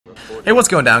Hey, what's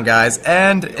going down, guys?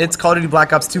 And it's Call of Duty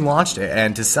Black Ops 2 launch day,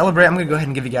 and to celebrate, I'm going to go ahead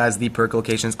and give you guys the perk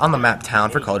locations on the map town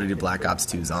for Call of Duty Black Ops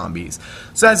 2 Zombies.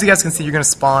 So as you guys can see, you're going to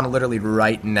spawn literally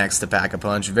right next to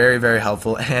Pack-a-Punch. Very, very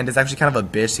helpful, and it's actually kind of a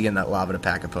bitch to get in that lava to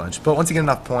Pack-a-Punch. But once you get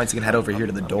enough points, you can head over here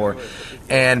to the door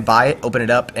and buy it, open it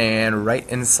up, and right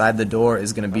inside the door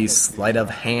is going to be Sleight of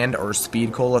Hand or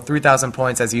Speed Cola. 3,000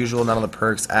 points as usual. None of the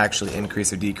perks actually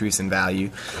increase or decrease in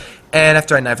value. And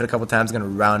after I knife it a couple times, I'm going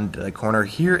to round the corner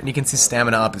here, and you can see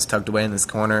Stamina Up is tucked away in this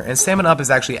corner. And Stamina Up is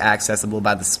actually accessible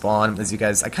by the spawn, as you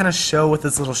guys, I kind of show with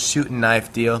this little shoot and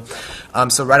knife deal.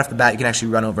 So right off the bat, you can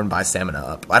actually run over and buy Stamina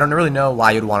Up. I don't really know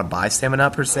why you'd want to buy Stamina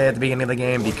Up per se at the beginning of the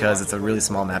game, because it's a really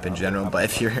small map in general, but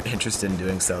if you're interested in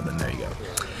doing so, then there you go.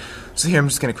 So here I'm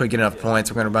just going to quick get enough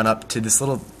points. We're going to run up to this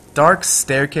little dark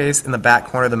staircase in the back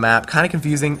corner of the map. Kind of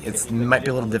confusing. It might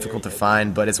be a little difficult to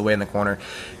find, but it's away in the corner.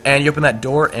 And you open that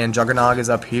door, and Juggernog is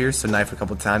up here, so knife a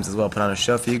couple times as well, put on a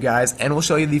show for you guys, and we'll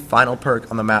show you the final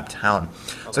perk on the map town.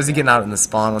 So as you get out in the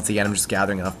spawn, once again, I'm just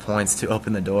gathering enough points to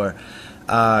open the door.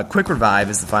 Quick Revive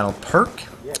is the final perk.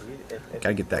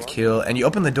 Gotta get that kill, and you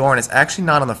open the door, and it's actually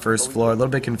not on the first floor. A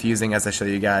little bit confusing as I show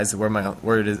you guys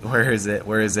where is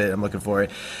it? I'm looking for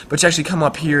it. But you actually come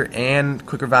up here, and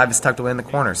Quick Revive is tucked away in the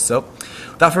corner. So,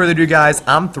 without further ado, guys,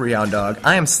 I'm ThreeHoundDawg.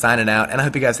 I am signing out, and I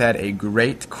hope you guys had a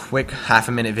great, quick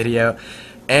half-a-minute video.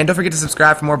 And don't forget to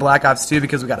subscribe for more Black Ops 2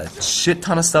 because we got a shit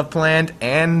ton of stuff planned.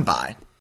 And bye.